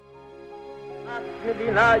A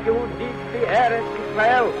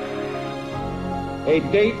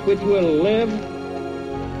date which will live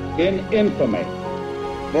in infamy.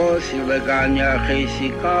 Both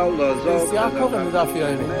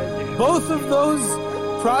of those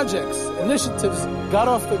projects, initiatives, got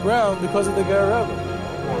off the ground because of the Ger Rebbe.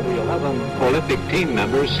 For the 11 Olympic team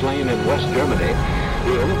members slain in West Germany,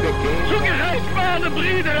 the Olympic Games... Zugerecht waren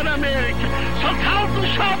Brüder in Amerika. Schon 1000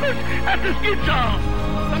 Shabbos at the Skitzal.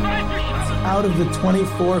 Out of the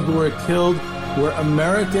 24 who were killed were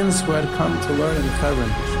Americans who had come to learn in Hebron.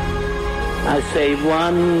 I say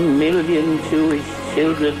 1 million Jewish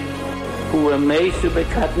children who were made to be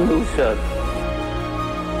cut loose.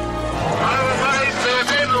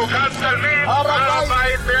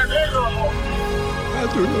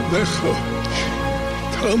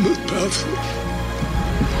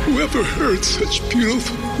 Whoever heard such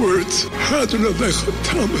beautiful words?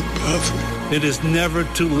 It is never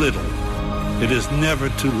too little. It is never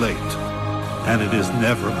too late. And it is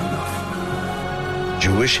never enough.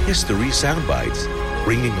 Jewish History Soundbites,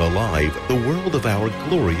 bringing alive the world of our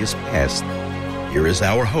glorious past. Here is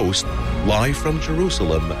our host, live from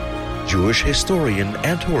Jerusalem, Jewish historian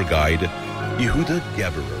and tour guide, Yehuda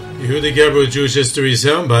Geberer. Yehuda Geberer, Jewish History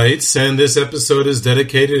Soundbites, and this episode is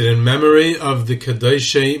dedicated in memory of the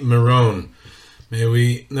Kadoshei Meron. May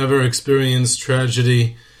we never experience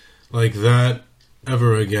tragedy like that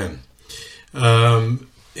ever again.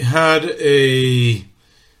 Had a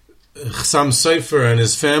Chassam Sofer and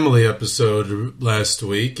his family episode last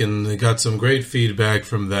week, and got some great feedback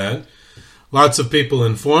from that. Lots of people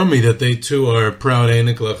informed me that they too are proud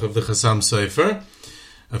Einiklach of the Chassam Sofer.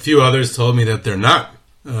 A few others told me that they're not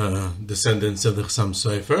descendants of the Chassam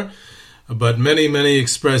Sofer, but many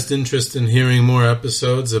expressed interest in hearing more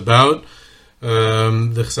episodes about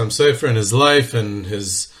the Chassam Sofer and his life and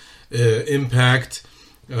his impact.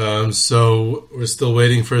 So we're still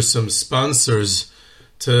waiting for some sponsors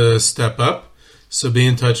to step up. So be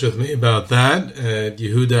in touch with me about that at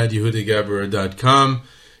yehuda@yehudageberer.com.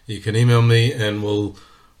 You can email me and we'll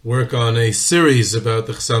work on a series about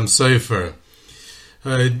the Chassam Sofer.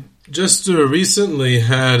 I just recently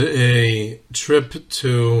had a trip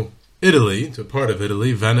to Italy, to a part of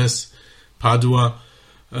Italy, Venice, Padua,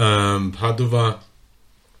 and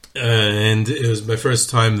it was my first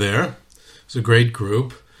time there. It was a great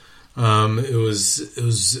group.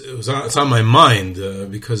 It's on my mind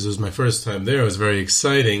because it was my first time there. It was very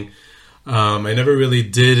exciting. I never really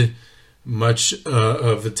did much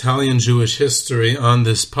of Italian Jewish history on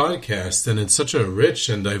this podcast, and it's such a rich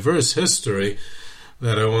and diverse history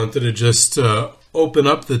that I wanted to just open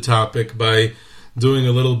up the topic by doing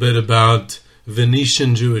a little bit about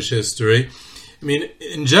Venetian Jewish history. I mean,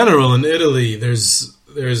 in general, in Italy, there's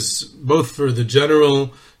both for the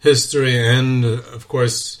general history and, of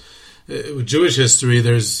course, with Jewish history,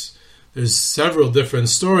 there's several different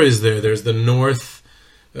stories there. There's the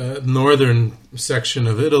northern section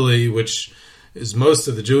of Italy, which is most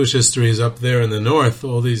of the Jewish history is up there in the north.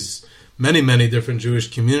 All these many different Jewish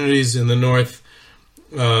communities in the north.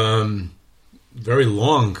 Very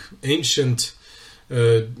long, ancient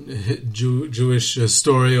Jewish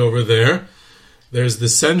story over there. There's the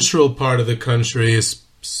central part of the country,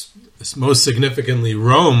 most significantly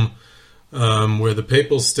Rome, where the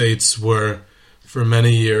Papal States were for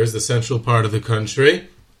many years, the central part of the country.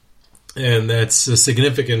 And that's a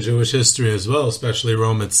significant Jewish history as well, especially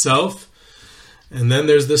Rome itself. And then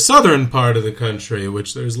there's the southern part of the country,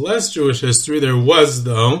 which there's less Jewish history. There was,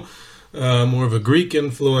 though, more of a Greek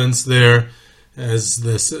influence there, as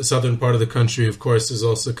the southern part of the country, of course, is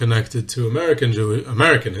also connected to American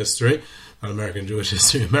history, not American Jewish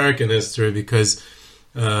history, American history, because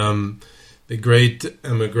the great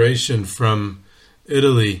emigration from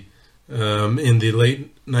Italy in the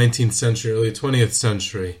late 19th century, early 20th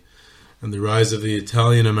century, and the rise of the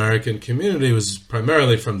Italian-American community was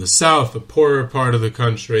primarily from the south, the poorer part of the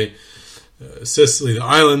country, Sicily, the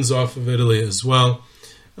islands off of Italy as well.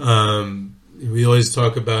 We always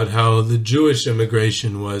talk about how the Jewish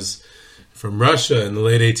immigration was from Russia in the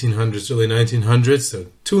late 1800s, early 1900s. So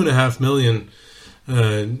 2.5 million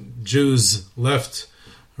Jews left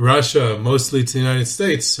Russia, mostly to the United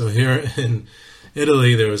States. So here in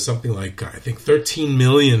Italy, there was something like, I think, 13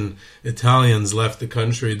 million Italians left the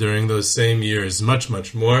country during those same years, much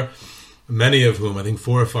more. Many of whom, I think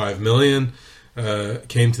 4 or 5 million,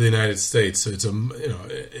 came to the United States. So it's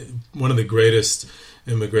one of the greatest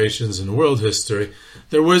immigrations in world history.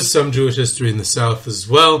 There was some Jewish history in the South as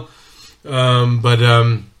well, but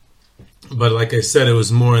like I said, it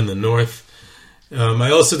was more in the North. I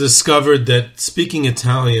also discovered that speaking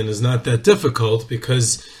Italian is not that difficult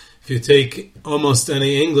because if you take almost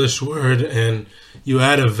any English word and you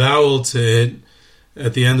add a vowel to it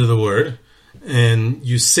at the end of the word, and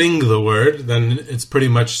you sing the word, then it's pretty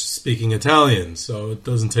much speaking Italian, so it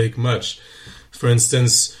doesn't take much. For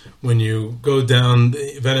instance, when you go down,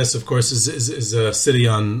 Venice, of course, is a city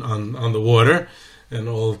on the water, and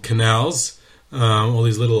all canals, all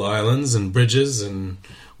these little islands and bridges and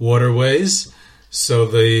waterways. So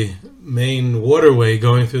the main waterway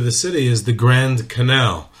going through the city is the Grand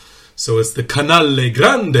Canal. So it's the Canale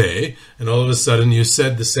Grande, and all of a sudden you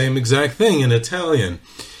said the same exact thing in Italian.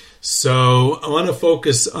 So I want to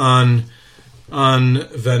focus on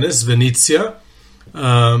Venice, Venezia.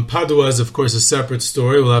 Padua is, of course, a separate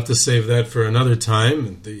story. We'll have to save that for another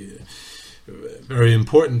time. The very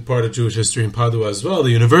important part of Jewish history in Padua as well.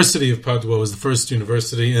 The University of Padua was the first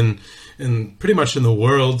university in pretty much in the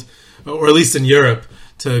world, or at least in Europe,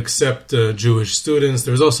 to accept Jewish students.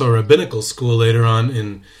 There was also a rabbinical school later on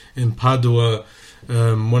in Padua.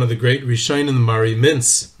 One of the great Rishonim, Mari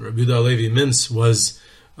Mintz, Rabbi Yehuda Levi Mintz, was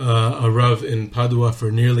a Rav in Padua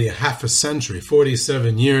for nearly a half a century,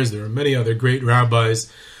 47 years. There are many other great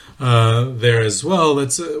rabbis there as well. We're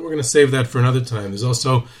going to save that for another time. There's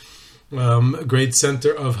also a great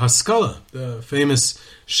center of Haskalah, the famous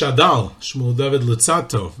Shadal, Shmuel David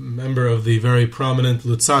Luzzatto, member of the very prominent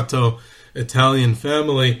Luzzatto Italian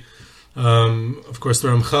family. Of course, the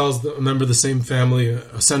Ramchal's a member of the same family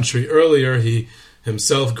a century earlier. He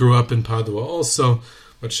himself grew up in Padua also.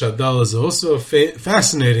 But Shadal is also a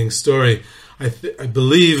fascinating story. I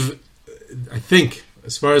think,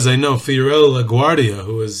 as far as I know, Fiorello LaGuardia,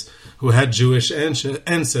 who had Jewish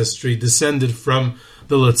ancestry, descended from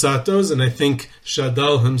the Luzzattos, and I think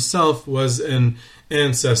Shadal himself was an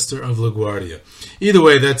ancestor of LaGuardia. Either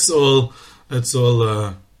way, that's all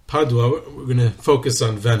Padua. We're going to focus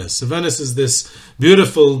on Venice. So Venice is this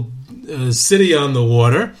beautiful city on the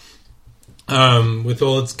water, with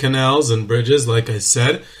all its canals and bridges, like I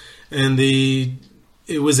said, and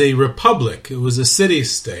it was a republic. It was a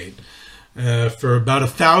city-state for about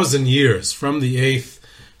 1,000 years, from the 8th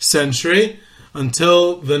century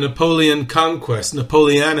until the Napoleonic conquest in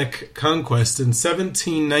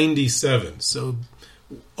 1797. So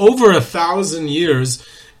over 1,000 years,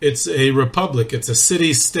 it's a republic. It's a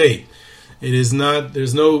city-state. It is not.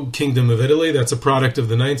 There's no Kingdom of Italy. That's a product of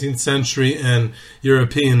the 19th century and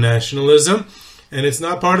European nationalism, and it's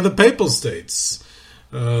not part of the Papal States,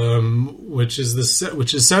 which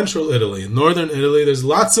is central Italy. In northern Italy, there's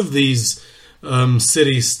lots of these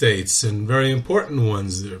city-states and very important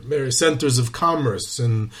ones. They're very centers of commerce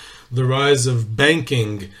and the rise of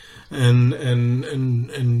banking and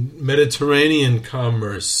Mediterranean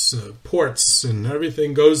commerce, ports, and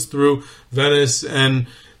everything goes through Venice and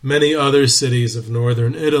many other cities of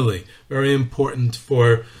northern Italy. Very important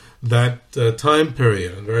for that time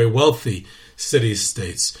period, and very wealthy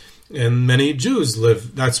city-states. And many Jews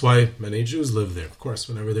live, that's why many Jews live there, of course,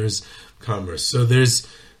 whenever there's commerce. So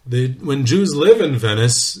when Jews live in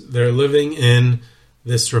Venice, they're living in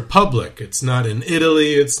this republic. It's not in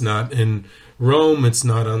Italy, it's not in Rome, it's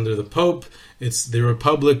not under the Pope, it's the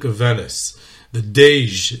Republic of Venice. The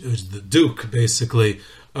Dege, the Duke, basically,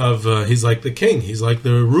 he's like the king, he's like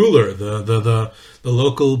the ruler, the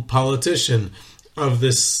local politician of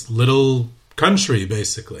this little country,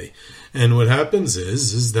 basically. And what happens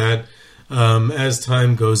is that as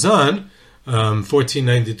time goes on,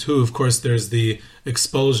 1492, of course, there's the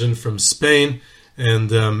expulsion from Spain,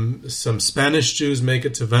 and some Spanish Jews make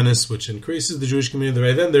it to Venice, which increases the Jewish community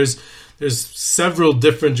there. Then there's several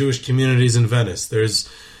different Jewish communities in Venice. There's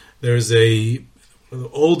one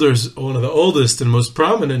of the oldest and most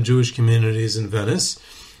prominent Jewish communities in Venice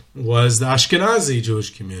was the Ashkenazi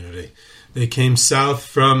Jewish community. They came south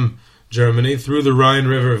from Germany through the Rhine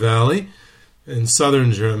River Valley in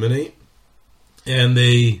southern Germany, and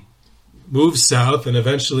they moved south and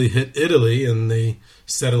eventually hit Italy, and they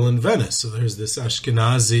settle in Venice. So there's this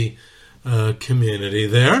Ashkenazi community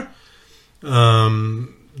there.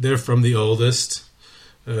 They're from the oldest.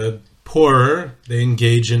 Poorer, they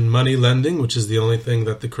engage in money lending, which is the only thing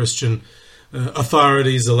that the Christian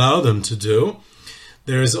authorities allow them to do.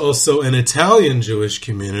 There is also an Italian Jewish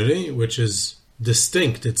community, which is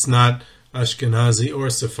distinct. It's not Ashkenazi or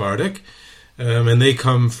Sephardic. And they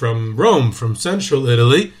come from Rome, from central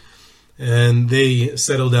Italy, and they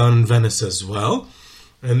settle down in Venice as well.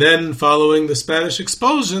 And then following the Spanish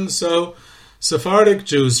expulsion, so Sephardic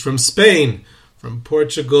Jews from Spain, from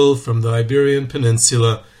Portugal, from the Iberian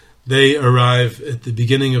Peninsula, they arrive at the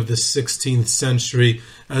beginning of the 16th century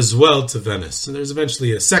as well to Venice. And there's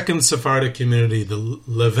eventually a second Sephardic community, the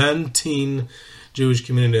Levantine Jewish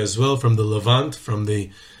community as well, from the Levant, from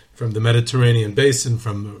the Mediterranean basin,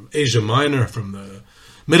 from Asia Minor, from the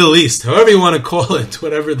Middle East, however you want to call it,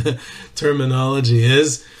 whatever the terminology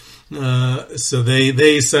is. So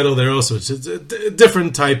they settle there also. It's a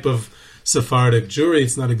different type of Sephardic Jewry.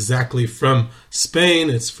 It's not exactly from Spain.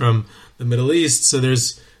 It's from the Middle East. So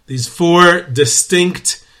there's these four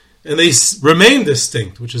distinct, and they remain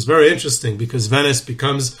distinct, which is very interesting because Venice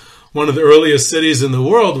becomes one of the earliest cities in the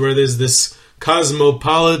world where there's this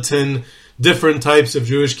cosmopolitan, different types of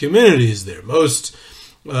Jewish communities there. Most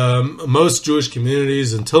Jewish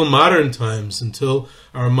communities until modern times, until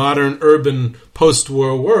our modern urban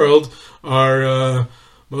post-war world, are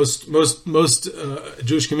most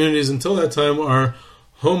Jewish communities until that time are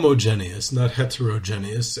homogeneous, not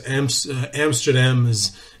heterogeneous. Amsterdam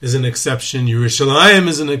is an exception. Yerushalayim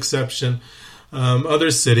is an exception.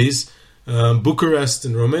 Other cities, Bucharest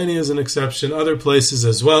in Romania is an exception. Other places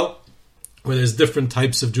as well, where there's different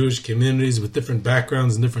types of Jewish communities with different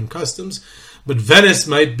backgrounds and different customs. But Venice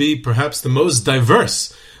might be perhaps the most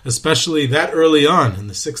diverse, especially that early on in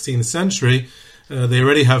the 16th century. They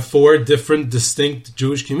already have four different distinct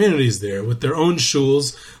Jewish communities there with their own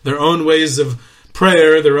shuls, their own ways of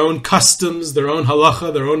prayer, their own customs, their own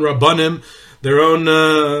halacha, their own rabbanim, their own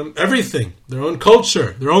everything, their own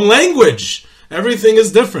culture, their own language. Everything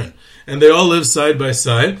is different. And they all live side by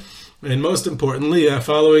side. And most importantly,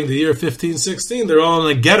 following the year 1516, they're all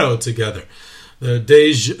in a ghetto together. The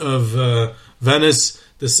Dej of Venice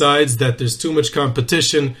decides that there's too much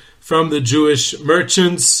competition from the Jewish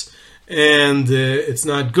merchants, and it's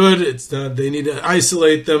not good. They need to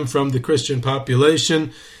isolate them from the Christian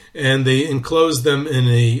population, and they enclose them in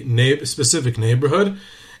a specific neighborhood,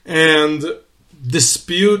 and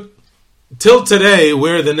dispute till today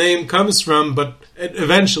where the name comes from, but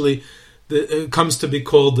eventually it comes to be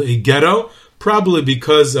called a ghetto, probably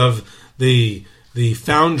because of the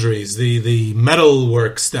foundries, the metal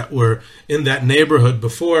works that were in that neighborhood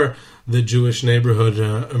before the Jewish neighborhood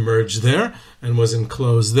emerged there and was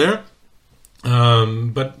enclosed there.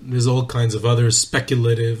 But there's all kinds of other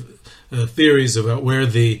speculative theories about where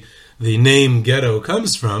the name ghetto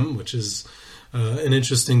comes from, which is an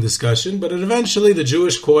interesting discussion. But eventually the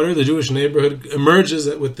Jewish quarter, the Jewish neighborhood, emerges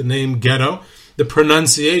with the name ghetto. The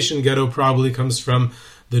pronunciation ghetto probably comes from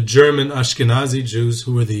the German Ashkenazi Jews,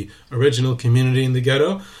 who were the original community in the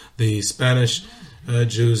ghetto. The Spanish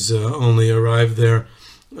Jews only arrived there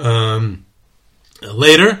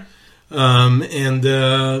later, and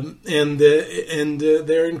they're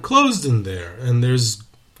enclosed in there. And there's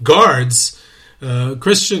guards,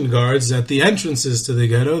 Christian guards, at the entrances to the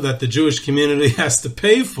ghetto that the Jewish community has to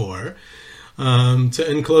pay for to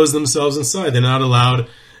enclose themselves inside. They're not allowed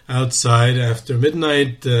outside after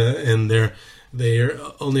midnight, and they are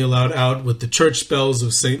only allowed out with the church bells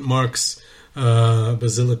of St. Mark's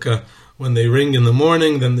Basilica. When they ring in the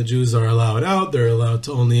morning, then the Jews are allowed out. They're allowed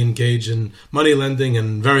to only engage in money lending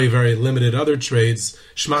and very, very limited other trades,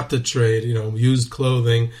 shmata trade, used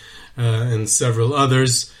clothing, and several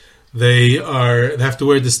others. They have to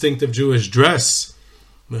wear distinctive Jewish dress.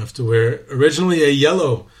 They have to wear originally a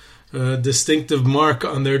yellow distinctive mark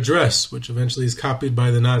on their dress, which eventually is copied by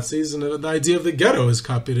the Nazis, and the idea of the ghetto is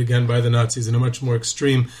copied again by the Nazis in a much more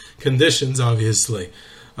extreme conditions, obviously.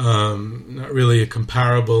 Not really a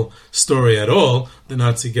comparable story at all, the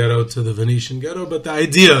Nazi ghetto to the Venetian ghetto, but the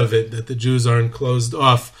idea of it, that the Jews are enclosed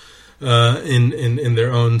off in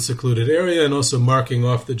their own secluded area, and also marking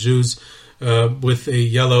off the Jews with a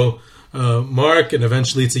yellow mark, and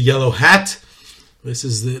eventually it's a yellow hat. This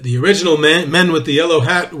is the original men with the yellow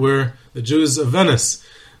hat were the Jews of Venice,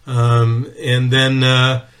 and then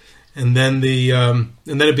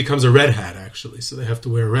it becomes a red hat actually. So they have to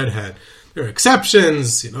wear a red hat. There are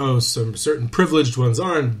exceptions, some certain privileged ones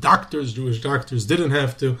aren't. Doctors, Jewish doctors, didn't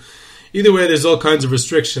have to. Either way, there's all kinds of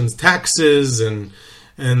restrictions, taxes, and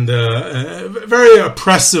a very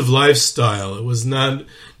oppressive lifestyle. It was not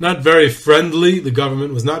very friendly. The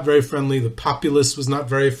government was not very friendly. The populace was not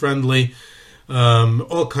very friendly.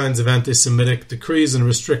 All kinds of anti-Semitic decrees and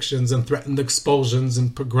restrictions and threatened expulsions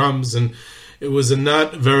and pogroms, and it was a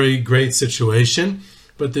not very great situation.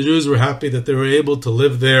 But the Jews were happy that they were able to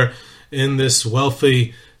live there in this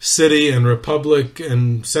wealthy city and republic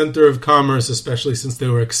and center of commerce, especially since they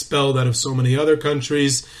were expelled out of so many other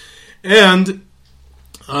countries. And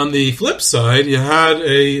on the flip side, you had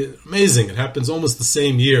amazing, it happens almost the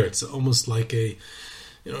same year. It's almost like a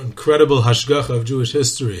incredible hashgacha of Jewish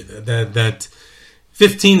history. That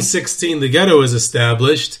 1516, the ghetto is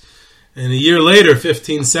established, and a year later,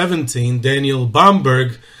 1517, Daniel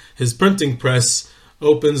Bomberg, his printing press,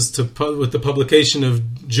 opens with the publication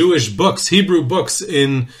of Jewish books, Hebrew books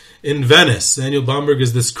in in Venice. Daniel Bomberg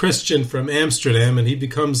is this Christian from Amsterdam, and he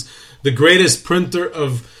becomes the greatest printer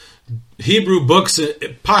of Hebrew books,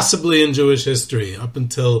 possibly in Jewish history, up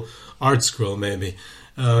until ArtScroll, maybe.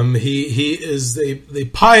 He is the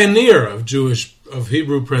pioneer of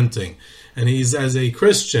Hebrew printing, and he's as a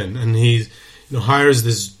Christian, and he hires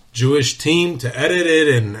this Jewish team to edit it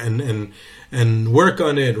and work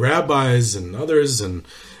on it, rabbis and others, and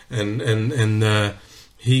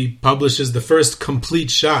he publishes the first complete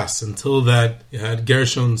Shas. Until that, you had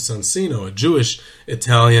Gershon Sansino, a Jewish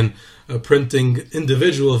Italian, printing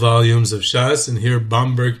individual volumes of Shas, and here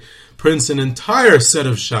Bomberg prints an entire set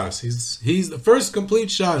of Shas. He's the first complete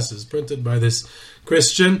Shas is printed by this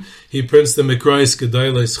Christian. He prints the Mikrais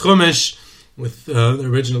Gedolos Chumash with the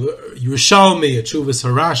original Yerushalmi, Chuvas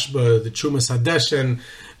Harashba, the Chumas Hadeshen,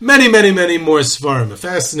 many more Svarim. A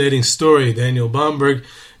fascinating story. Daniel Bomberg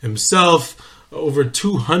himself, over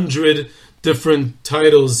 200 different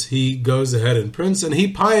titles he goes ahead and prints, and he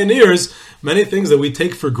pioneers many things that we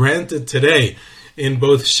take for granted today. In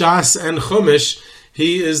both Shas and Chumash,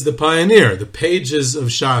 he is the pioneer. The pages of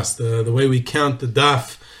Shas, the way we count the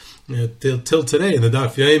daf till today in the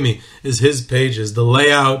Daf Yomi, is his pages. The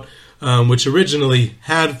layout, which originally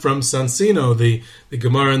had from Sansino the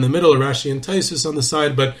Gemara in the middle, Rashi and Taisus on the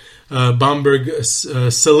side, but Bomberg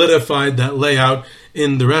solidified that layout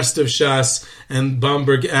in the rest of Shas, and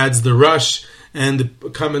Bomberg adds the Rush and the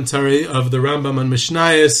commentary of the Rambam on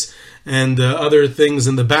Mishnayos and other things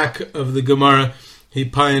in the back of the Gemara. He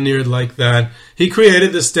pioneered like that. He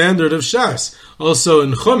created the standard of Shas. Also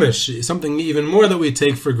in Chumash, something even more that we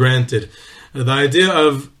take for granted. The idea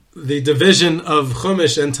of the division of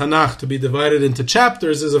Chumash and Tanakh to be divided into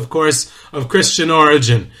chapters is, of course, of Christian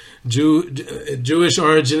origin. Jewish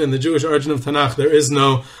origin and the Jewish origin of Tanakh, there is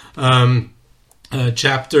no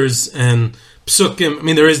chapters and psukim. I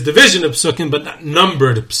mean, there is division of psukim, but not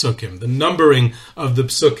numbered psukim. The numbering of the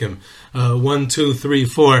psukim, 1, 2, 3,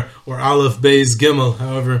 4, or Aleph, Beis, Gimel,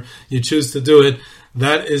 however you choose to do it,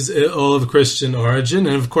 that is all of Christian origin.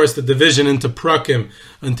 And of course, the division into prakim,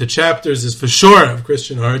 into chapters, is for sure of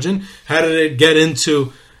Christian origin. How did it get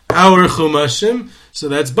into our Chumashim? So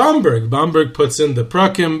that's Bomberg. Bomberg puts in the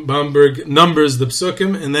prakim, Bomberg numbers the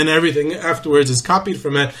psukim, and then everything afterwards is copied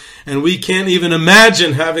from it. And we can't even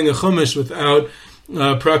imagine having a Chumash without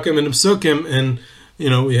prakim and psukim, and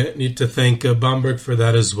we need to thank Bomberg for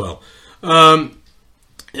that as well.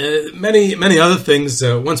 Many other things.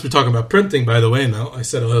 Once we talk about printing, by the way, now I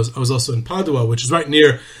said I was also in Padua, which is right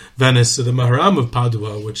near Venice, so the Maharam of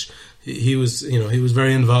Padua, which he was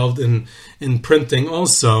very involved in printing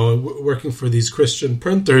also, working for these Christian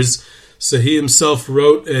printers. So he himself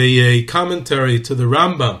wrote a commentary to the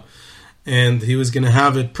Rambam, and he was going to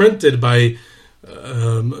have it printed by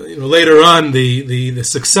later on the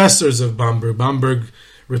successors of Bomberg. Bomberg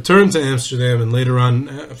returned to Amsterdam, and later on,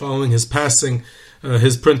 following his passing,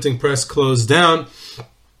 his printing press closed down.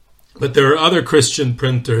 But there are other Christian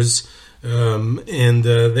printers, and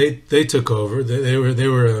they took over. They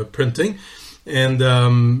were printing, and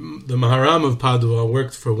the Maharam of Padua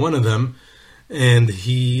worked for one of them, and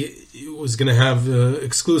he was going to have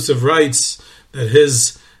exclusive rights that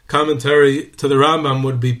his commentary to the Rambam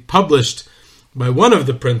would be published by one of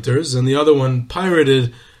the printers, and the other one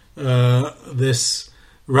pirated this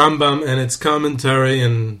Rambam and its commentary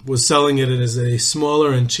and was selling it as a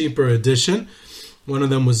smaller and cheaper edition. One of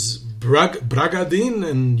them was Bragadin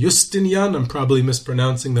and Justinian. I'm probably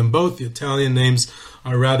mispronouncing them both. The Italian names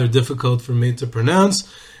are rather difficult for me to pronounce.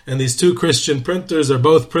 And these two Christian printers are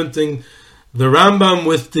both printing the Rambam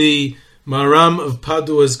with the Maharam of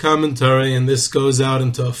Padua's commentary, and this goes out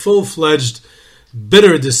into a full-fledged,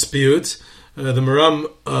 bitter dispute. The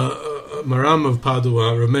Maharam of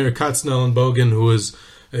Padua, Rav Meir Katznellenbogen, who is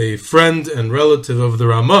a friend and relative of the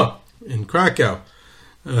Ramah in Krakow,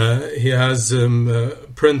 he has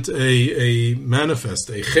print a manifest,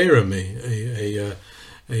 a cherem,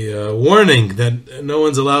 a warning that no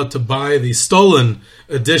one's allowed to buy the stolen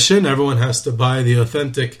edition. Everyone has to buy the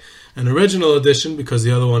authentic and original edition because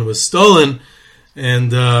the other one was stolen,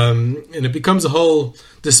 and it becomes a whole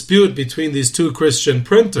dispute between these two Christian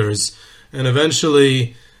printers. And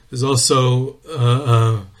eventually, there's also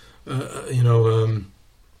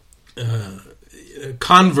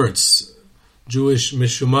converts, Jewish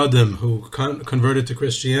Mishumadim who converted to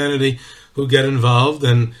Christianity, who get involved.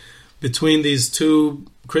 And between these two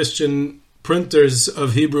Christian printers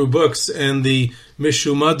of Hebrew books and the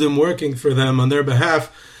Mishumadim working for them on their behalf,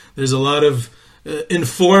 there's a lot of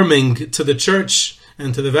informing to the Church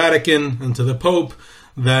and to the Vatican and to the Pope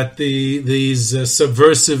that these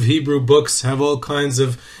subversive Hebrew books have all kinds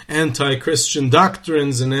of anti-Christian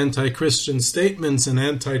doctrines and anti-Christian statements and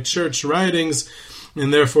anti-church writings,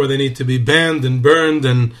 and therefore they need to be banned and burned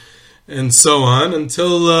and so on,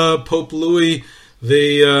 until Pope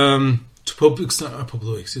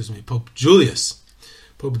Julius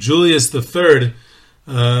III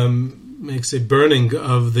makes a burning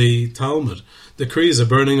of the Talmud, decrees a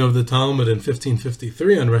burning of the Talmud in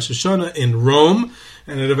 1553 on Rosh Hashanah in Rome,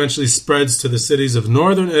 and it eventually spreads to the cities of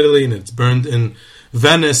northern Italy, and it's burned in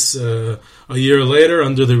Venice a year later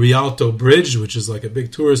under the Rialto Bridge, which is like a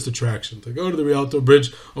big tourist attraction. To go to the Rialto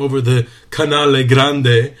Bridge over the Canale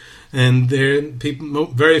Grande, and there,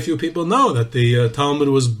 very few people know that the Talmud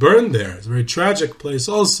was burned there. It's a very tragic place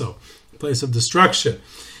also, a place of destruction.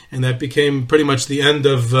 And that became pretty much the end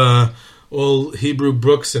of all Hebrew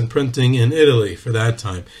books and printing in Italy for that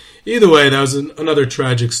time. Either way, that was another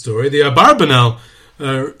tragic story. The Abarbanel,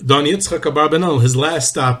 Don Yitzchak Abarbanel, his last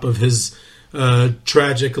stop of his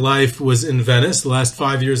tragic life was in Venice. The last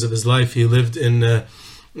 5 years of his life he lived in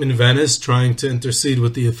Venice, trying to intercede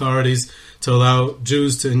with the authorities to allow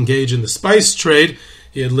Jews to engage in the spice trade.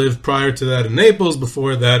 He had lived prior to that in Naples.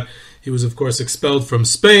 Before that, he was, of course, expelled from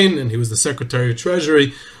Spain, and he was the Secretary of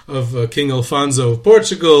Treasury of King Alfonso of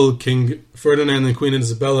Portugal, King Ferdinand and Queen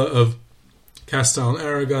Isabella of Castile and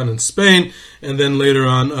Aragon in Spain, and then later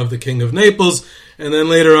on of the King of Naples. And then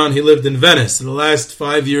later on he lived in Venice. In the last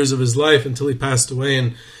 5 years of his life, until he passed away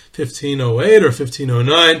in 1508 or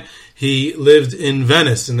 1509, he lived in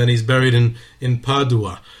Venice, and then he's buried in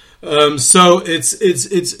Padua. So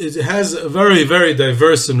it has a very, very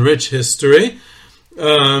diverse and rich history.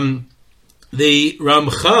 The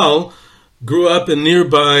Ramchal grew up in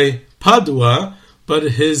nearby Padua, but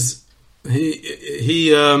he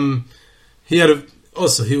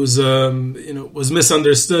was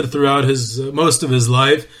misunderstood throughout his most of his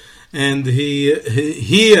life, and he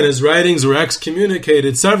and his writings were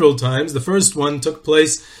excommunicated several times. The first one took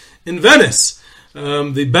place in Venice.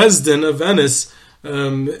 The Besdin of Venice,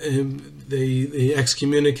 they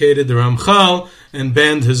excommunicated the Ramchal and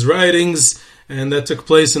banned his writings, and that took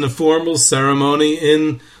place in a formal ceremony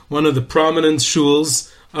in one of the prominent shuls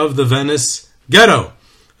of the Venice ghetto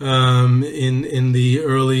in the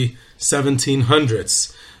early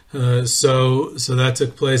 1700s. So that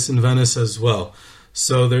took place in Venice as well.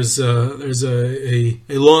 So there's a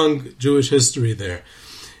long Jewish history there.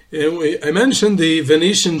 I mentioned the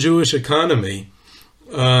Venetian Jewish economy,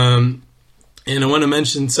 and I want to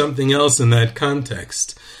mention something else in that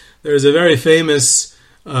context. There's a very famous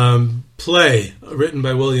play written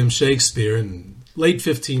by William Shakespeare in late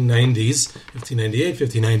 1590s, 1598,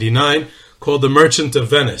 1599, called The Merchant of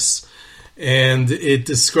Venice. And it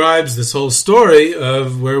describes this whole story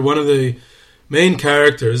of where one of the main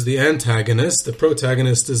characters, the antagonist, the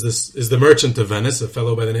protagonist is the Merchant of Venice, a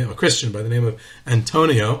Christian by the name of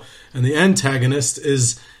Antonio, and the antagonist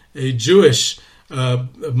is a Jewish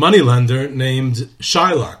moneylender named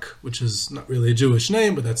Shylock, which is not really a Jewish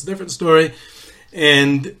name, but that's a different story.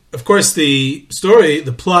 And of course the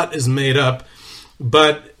plot is made up,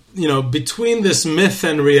 but between this myth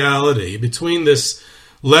and reality, between this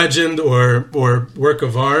legend or work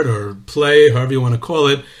of art or play, however you want to call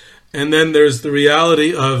it, and then there's the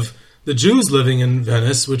reality of the Jews living in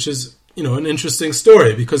Venice, which is an interesting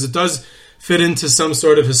story because it does fit into some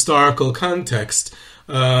sort of historical context,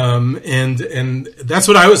 and that's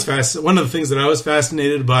what I was one of the things that I was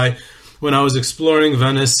fascinated by when I was exploring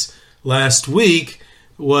Venice last week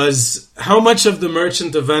was how much of The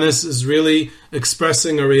Merchant of Venice is really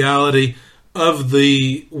expressing a reality of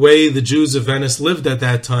the way the Jews of Venice lived at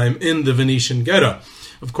that time in the Venetian ghetto.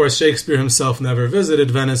 Of course, Shakespeare himself never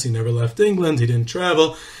visited Venice. He never left England. He didn't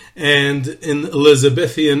travel. And in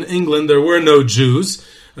Elizabethan England, there were no Jews.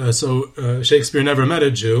 So Shakespeare never met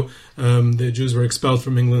a Jew. The Jews were expelled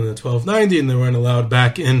from England in 1290, and they weren't allowed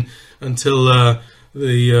back in until the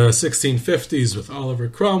 1650s with Oliver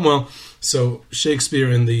Cromwell. So Shakespeare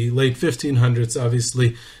in the late 1500s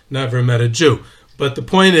obviously never met a Jew. But the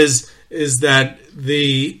point is that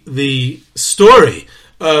the story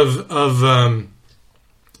of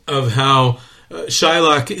how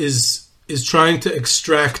Shylock is trying to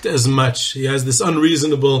extract as much. He has this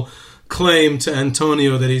unreasonable claim to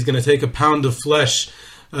Antonio that he's going to take a pound of flesh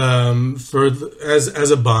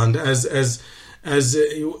as a bond, as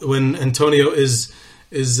when Antonio is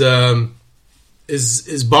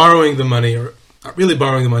borrowing the money, or not really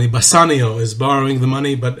borrowing the money. Bassanio is borrowing the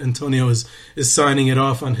money, but Antonio is signing it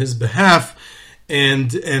off on his behalf,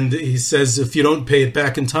 and he says, if you don't pay it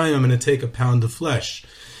back in time, I'm going to take a pound of flesh.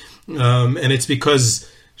 And it's because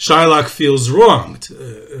Shylock feels wronged.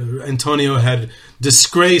 Antonio had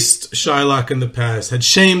disgraced Shylock in the past, had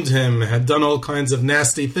shamed him, had done all kinds of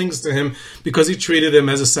nasty things to him because he treated him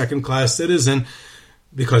as a second-class citizen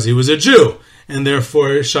because he was a Jew. And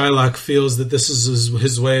therefore Shylock feels that this is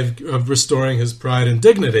his way of restoring his pride and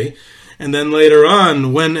dignity. And then later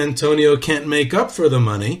on, when Antonio can't make up for the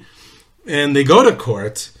money, and they go to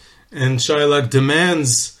court, and Shylock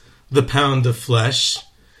demands the pound of flesh,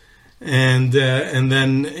 and then,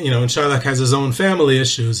 and Shylock has his own family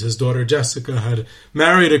issues. His daughter Jessica had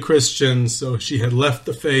married a Christian, so she had left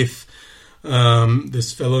the faith,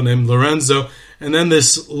 this fellow named Lorenzo. And then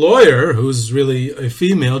this lawyer, who's really a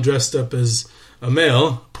female dressed up as a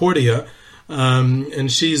male, Portia,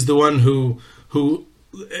 and she's the one who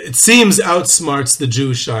it seems outsmarts the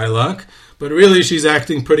Jew Shylock, but really she's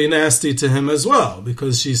acting pretty nasty to him as well,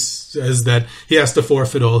 because she says that he has to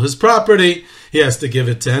forfeit all his property, he has to give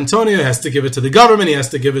it to Antonio, he has to give it to the government, he has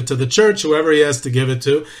to give it to the church, whoever he has to give it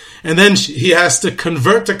to, and then he has to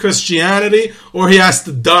convert to Christianity or he has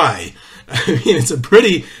to die. I mean, it's a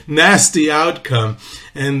pretty nasty outcome,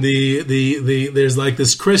 and there's like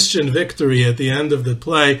this Christian victory at the end of the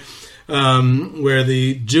play, where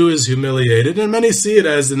the Jew is humiliated, and many see it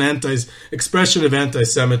as an expression of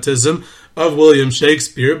anti-Semitism of William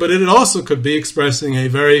Shakespeare, but it also could be expressing a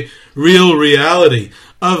very real reality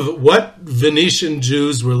of what Venetian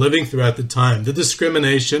Jews were living through at the time, the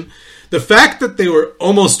discrimination, the fact that they were,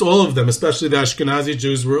 almost all of them, especially the Ashkenazi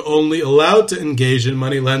Jews, were only allowed to engage in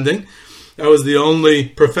money lending. That was the only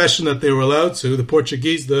profession that they were allowed to. The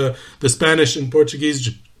Portuguese, the Spanish and Portuguese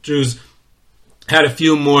Jews had a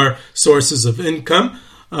few more sources of income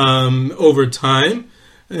over time,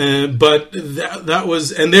 but that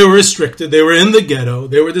was, and they were restricted. They were in the ghetto.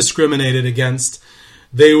 They were discriminated against.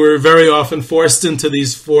 They were very often forced into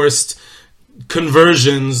these forced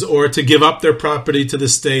conversions, or to give up their property to the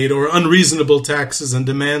state, or unreasonable taxes and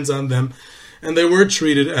demands on them, and they were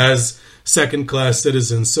treated as second-class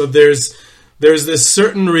citizens. So there's this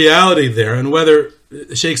certain reality there, and whether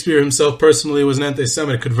Shakespeare himself personally was an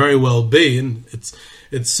anti-Semite could very well be, and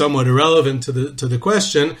it's somewhat irrelevant to the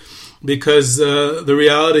question, because the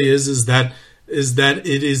reality is that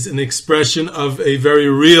it is an expression of a very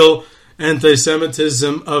real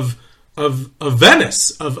anti-Semitism of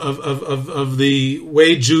Venice, of the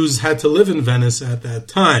way Jews had to live in Venice at that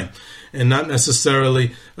time, and not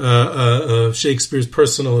necessarily Shakespeare's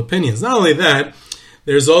personal opinions. Not only that,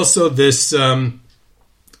 there's also this almost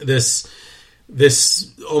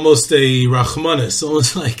a Rachmanis,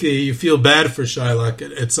 almost like you feel bad for Shylock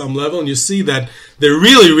at some level, and you see that they're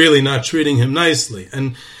really, really not treating him nicely.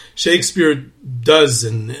 And Shakespeare does,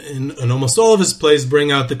 in almost all of his plays,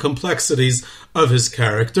 bring out the complexities of his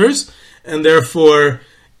characters, and therefore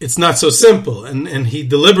it's not so simple. And he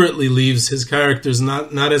deliberately leaves his characters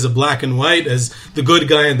not as a black and white, as the good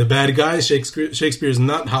guy and the bad guy. Shakespeare is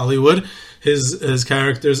not Hollywood. His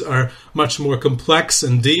characters are much more complex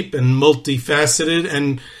and deep and multifaceted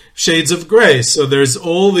and shades of gray. So there's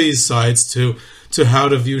all these sides to how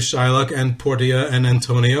to view Shylock and Portia and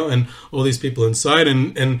Antonio and all these people inside.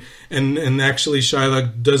 And actually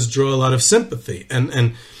Shylock does draw a lot of sympathy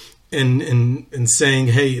and saying,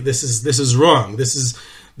 hey, this is wrong. This is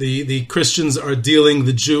the Christians are dealing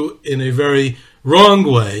the Jew in a very wrong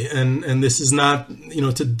way, and this is not,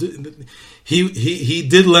 He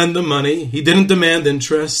did lend the money. He didn't demand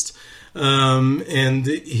interest, and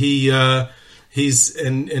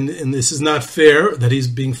this is not fair that he's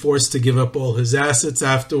being forced to give up all his assets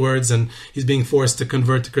afterwards, and he's being forced to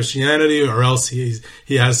convert to Christianity, or else he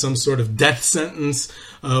has some sort of death sentence.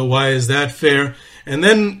 Why is that fair? And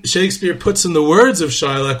then Shakespeare puts in the words of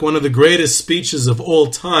Shylock one of the greatest speeches of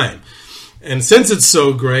all time. And since it's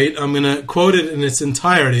so great, I'm going to quote it in its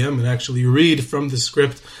entirety. I'm going to actually read from the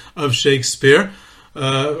script of Shakespeare,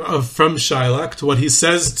 from Shylock, to what he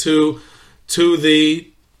says to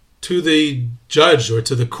the judge or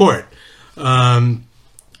to the court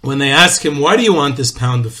when they ask him, "Why do you want this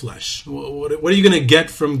pound of flesh? What are you going to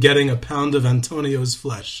get from getting a pound of Antonio's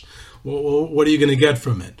flesh? What are you going to get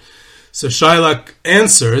from it?" So Shylock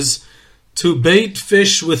answers, "To bait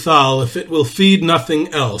fish withal, if it will feed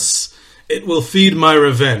nothing else, it will feed my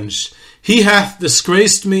revenge. He hath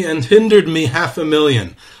disgraced me and hindered me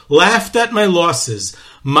 500,000, laughed at my losses,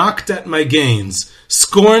 mocked at my gains,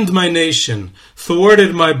 scorned my nation,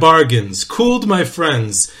 thwarted my bargains, cooled my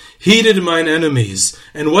friends, heated mine enemies.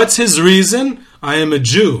 And what's his reason? I am a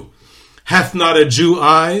Jew. Hath not a Jew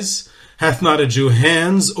eyes? Hath not a Jew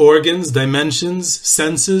hands, organs, dimensions,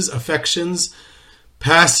 senses, affections,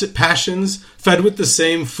 passions, fed with the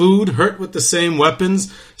same food, hurt with the same weapons,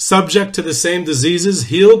 subject to the same diseases,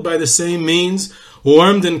 healed by the same means?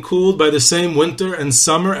 warmed and cooled by the same winter and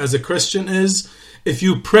summer as a Christian is? If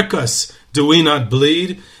you prick us, do we not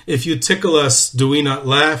bleed? If you tickle us, do we not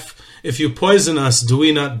laugh? If you poison us, do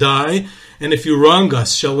we not die? And if you wrong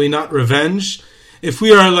us, shall we not revenge? If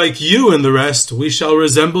we are like you in the rest, we shall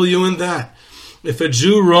resemble you in that. If a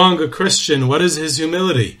Jew wrong a Christian, what is his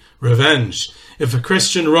humility? Revenge. If a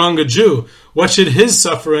Christian wrong a Jew, what should his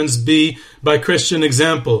sufferance be by Christian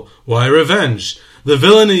example? Why revenge? The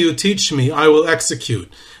villainy you teach me, I will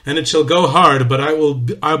execute, and it shall go hard, but I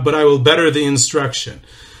will better the instruction.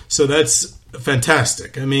 So that's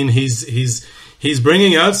fantastic. I mean, he's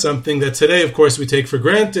bringing out something that today, of course, we take for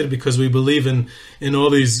granted because we believe in all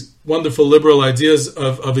these wonderful liberal ideas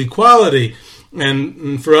of equality.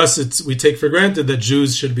 And for us, we take for granted that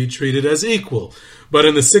Jews should be treated as equal. But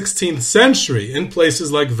in the 16th century, in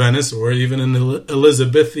places like Venice or even in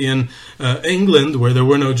Elizabethan England, where there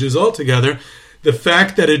were no Jews altogether, the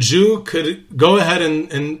fact that a Jew could go ahead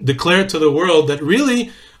and declare to the world that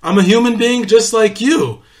really, I'm a human being just like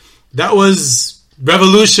you, that was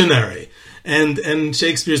revolutionary. And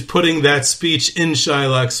Shakespeare's putting that speech in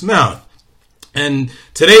Shylock's mouth. And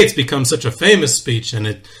today it's become such a famous speech, and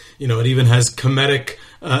it even has comedic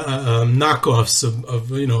knockoffs of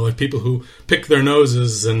like people who pick their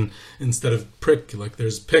noses and instead of prick, like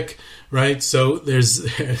there's pick, right? So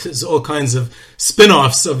there's all kinds of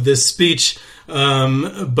spin-offs of this speech,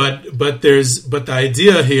 but the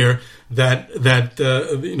idea here that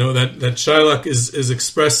Shylock is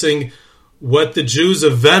expressing what the Jews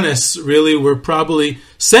of Venice really were probably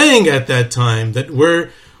saying at that time, that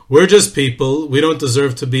we're just people. We don't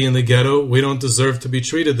deserve to be in the ghetto. We don't deserve to be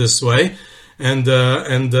treated this way. And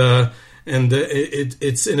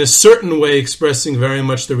it's in a certain way expressing very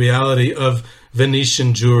much the reality of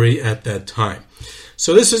Venetian Jewry at that time.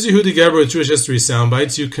 So this is Yehuda Geber with Jewish History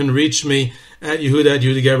Soundbites. You can reach me at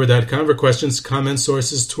yehuda@yehudageber.com for questions, comments,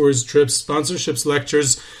 sources, tours, trips, sponsorships,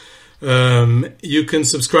 lectures. You can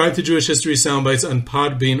subscribe to Jewish History Soundbites on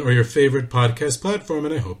Podbean or your favorite podcast platform,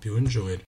 and I hope you enjoyed.